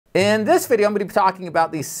In this video, I'm going to be talking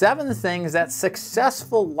about the 7 things that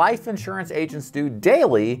successful life insurance agents do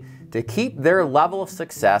daily to keep their level of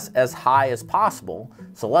success as high as possible.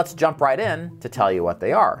 So let's jump right in to tell you what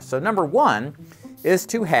they are. So number 1 is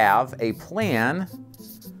to have a plan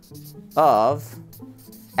of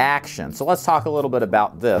action. So let's talk a little bit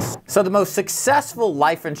about this. So the most successful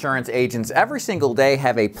life insurance agents every single day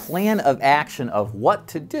have a plan of action of what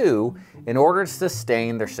to do in order to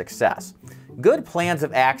sustain their success. Good plans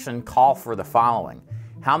of action call for the following.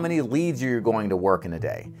 How many leads are you going to work in a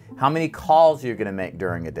day? How many calls are you going to make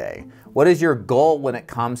during a day? What is your goal when it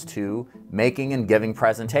comes to making and giving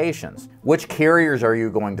presentations? Which carriers are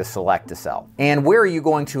you going to select to sell? And where are you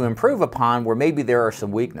going to improve upon where maybe there are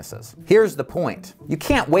some weaknesses? Here's the point. You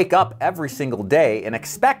can't wake up every single day and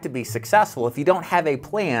expect to be successful if you don't have a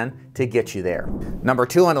plan to get you there. Number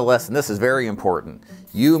 2 on the list, and this is very important,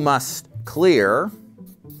 you must clear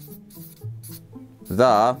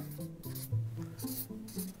the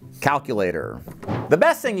calculator. The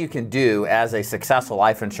best thing you can do as a successful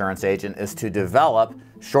life insurance agent is to develop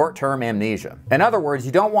short-term amnesia. In other words,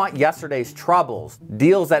 you don't want yesterday's troubles,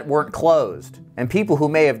 deals that weren't closed, and people who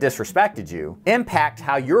may have disrespected you impact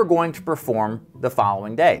how you're going to perform the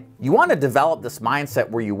following day. You want to develop this mindset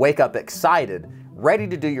where you wake up excited, ready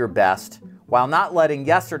to do your best, while not letting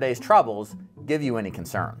yesterday's troubles give you any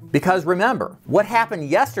concern. Because remember, what happened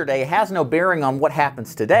yesterday has no bearing on what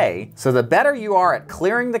happens today, so the better you are at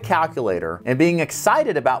clearing the calculator and being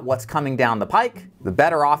excited about what's coming down the pike, the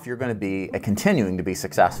better off you're going to be at continuing to be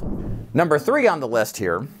successful. Number 3 on the list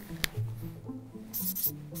here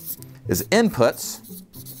is inputs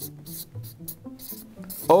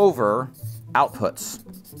over outputs.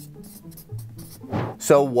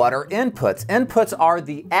 So what are inputs? Inputs are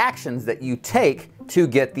the actions that you take to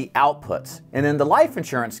get the outputs. And in the life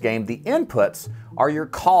insurance game, the inputs are your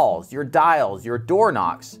calls, your dials, your door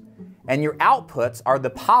knocks, and your outputs are the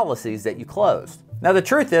policies that you closed. Now the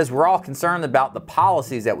truth is we're all concerned about the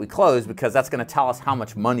policies that we close because that's going to tell us how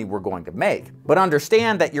much money we're going to make. But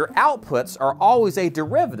understand that your outputs are always a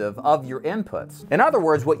derivative of your inputs. In other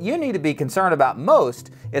words, what you need to be concerned about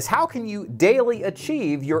most is how can you daily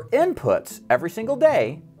achieve your inputs every single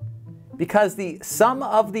day, because the sum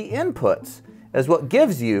of the inputs is what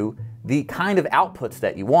gives you the kind of outputs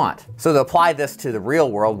that you want. So to apply this to the real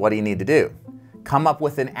world, what do you need to do? Come up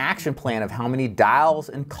with an action plan of how many dials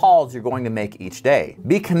and calls you're going to make each day.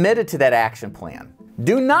 Be committed to that action plan.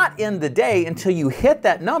 Do not end the day until you hit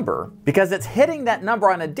that number, because it's hitting that number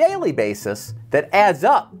on a daily basis that adds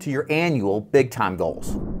up to your annual big time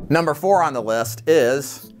goals. Number 4 on the list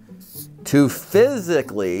is to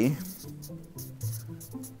physically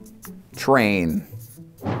train.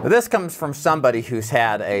 This comes from somebody who's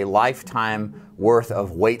had a lifetime worth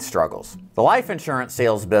of weight struggles. The life insurance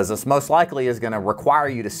sales business most likely is going to require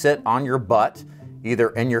you to sit on your butt, either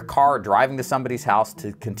in your car driving to somebody's house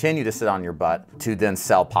to continue to sit on your butt to then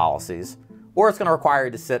sell policies, or it's going to require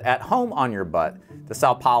you to sit at home on your butt to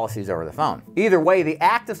sell policies over the phone. Either way, the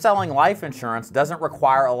act of selling life insurance doesn't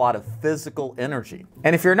require a lot of physical energy.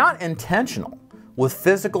 And if you're not intentional with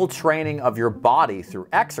physical training of your body through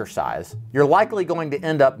exercise, you're likely going to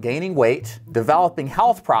end up gaining weight, developing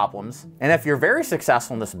health problems, and if you're very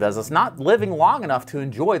successful in this business, not living long enough to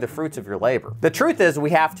enjoy the fruits of your labor. The truth is we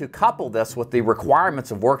have to couple this with the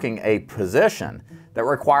requirements of working a position that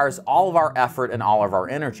requires all of our effort and all of our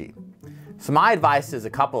energy. So my advice is a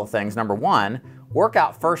couple of things. Number 1, work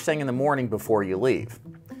out first thing in the morning before you leave.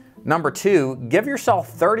 Number 2, give yourself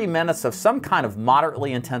 30 minutes of some kind of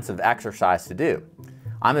moderately intensive exercise to do.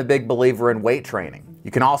 I'm a big believer in weight training.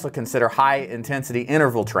 You can also consider high intensity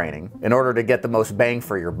interval training in order to get the most bang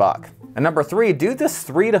for your buck. And number 3, do this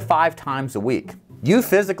 3 to 5 times a week. You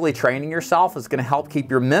physically training yourself is going to help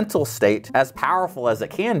keep your mental state as powerful as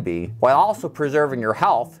it can be, while also preserving your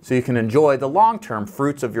health so you can enjoy the long-term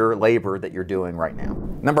fruits of your labor that you're doing right now.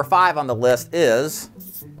 Number 5 on the list is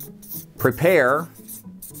prepare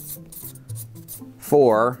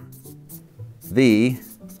for the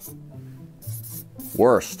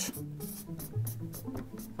worst.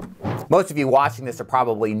 Most of you watching this are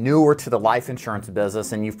probably newer to the life insurance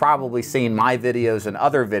business, and you've probably seen my videos and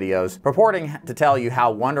other videos purporting to tell you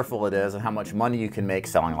how wonderful it is and how much money you can make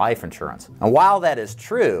selling life insurance. And while that is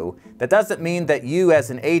true, that doesn't mean that you as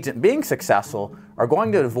an agent being successful are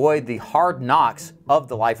going to avoid the hard knocks of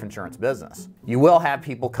the life insurance business. You will have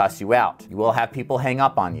people cuss you out. You will have people hang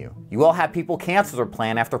up on you. You will have people cancel their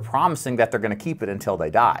plan after promising that they're going to keep it until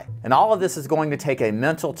they die. And all of this is going to take a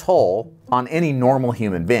mental toll on any normal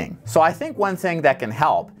human being. So I think one thing that can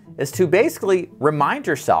help is to basically remind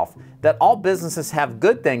yourself that all businesses have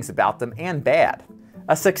good things about them and bad.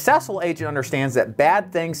 A successful agent understands that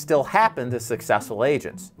bad things still happen to successful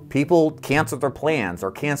agents. People cancel their plans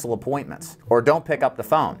or cancel appointments or don't pick up the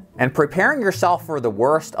phone. And preparing yourself for the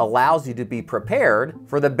worst allows you to be prepared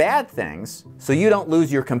for the bad things so you don't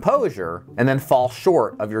lose your composure and then fall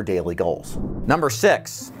short of your daily goals. Number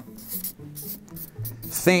 6,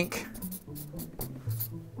 think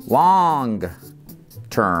long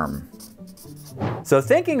term. So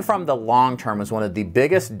thinking from the long term is one of the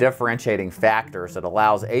biggest differentiating factors that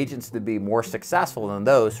allows agents to be more successful than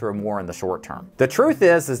those who are more in the short term. The truth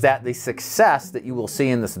is that the success that you will see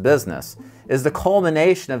in this business is the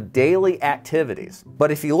culmination of daily activities.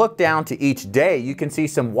 But if you look down to each day, you can see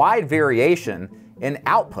some wide variation in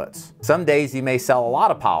outputs. Some days you may sell a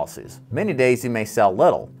lot of policies. Many days you may sell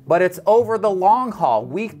little. But it's over the long haul,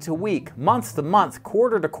 week to week, month to month,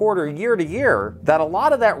 quarter to quarter, year to year, that a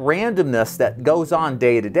lot of that randomness that goes on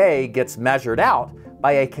day to day gets measured out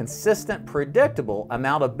by a consistent, predictable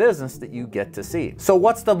amount of business that you get to see. So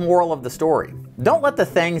what's the moral of the story? Don't let the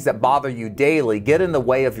things that bother you daily get in the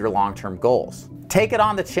way of your long-term goals. Take it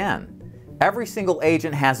on the chin. Every single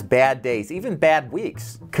agent has bad days, even bad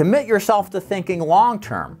weeks. Commit yourself to thinking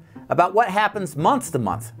long-term about what happens month to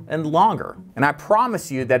month and longer. And I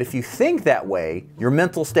promise you that if you think that way, your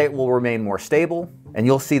mental state will remain more stable and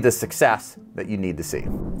you'll see the success that you need to see.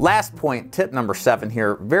 Last point, tip number 7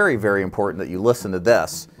 here, very, very important that you listen to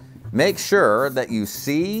this. Make sure that you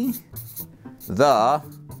see the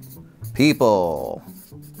people.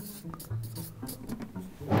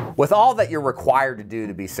 With all that you're required to do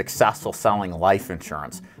to be successful selling life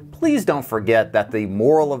insurance, please don't forget that the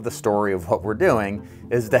moral of the story of what we're doing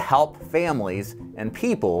is to help families and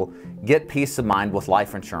people get peace of mind with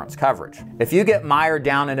life insurance coverage. If you get mired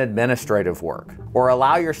down in administrative work or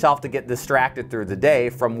allow yourself to get distracted through the day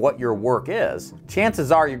from what your work is,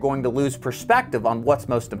 chances are you're going to lose perspective on what's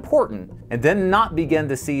most important and then not begin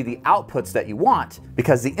to see the outputs that you want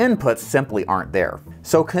because the inputs simply aren't there.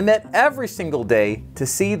 So commit every single day to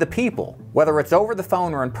see the people, whether it's over the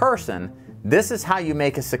phone or in person. This is how you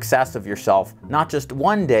make a success of yourself, not just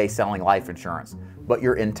one day selling life insurance, but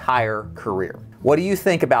your entire career. What do you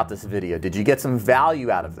think about this video? Did you get some value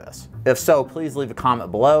out of this? If so, please leave a comment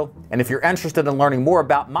below. And if you're interested in learning more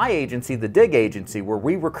about my agency, the DIG Agency, where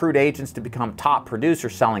we recruit agents to become top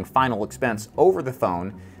producers selling final expense over the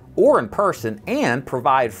phone or in person and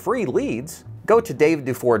provide free leads, go to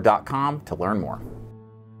davidduford.com to learn more.